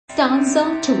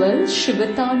Stanza 12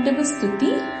 Shivatandava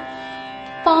Stuti,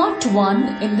 Part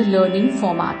 1 in the learning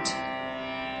format.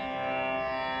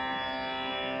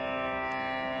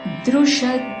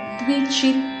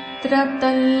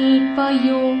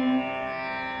 Drushadvichitratalpayo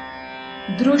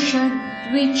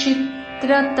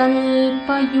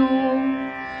Drushadvichitratalpayo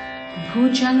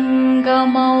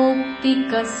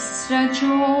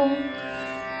Bhujangamautikasrajo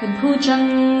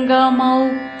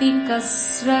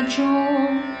Bhujangamautikasrajo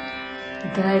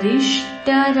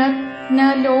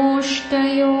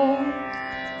Garishtaratnaloshtayo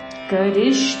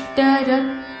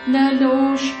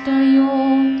Garishtaratnaloshtayo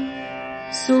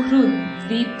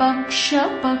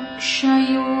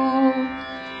Suhrudvipakshapakshayo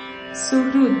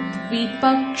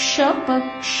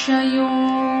Suhrudvipakshapakshayo.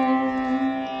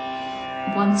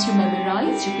 Once you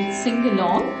memorize, you can sing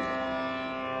along.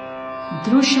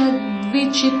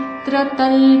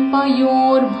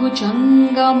 Drushadvichitratalpayor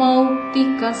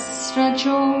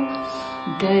bhujangamautikasrajo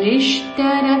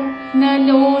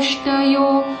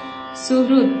Garishtaratnaloshtayo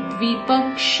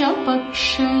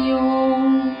Suhrudvipakshapakshayo.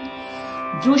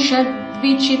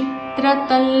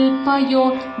 Drushadvichitratalpayo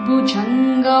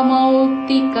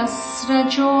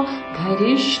bhujangamautikasrajo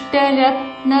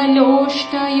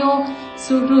Garishtaratnaloshtayo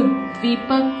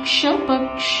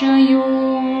Suhrudvipakshapakshayo.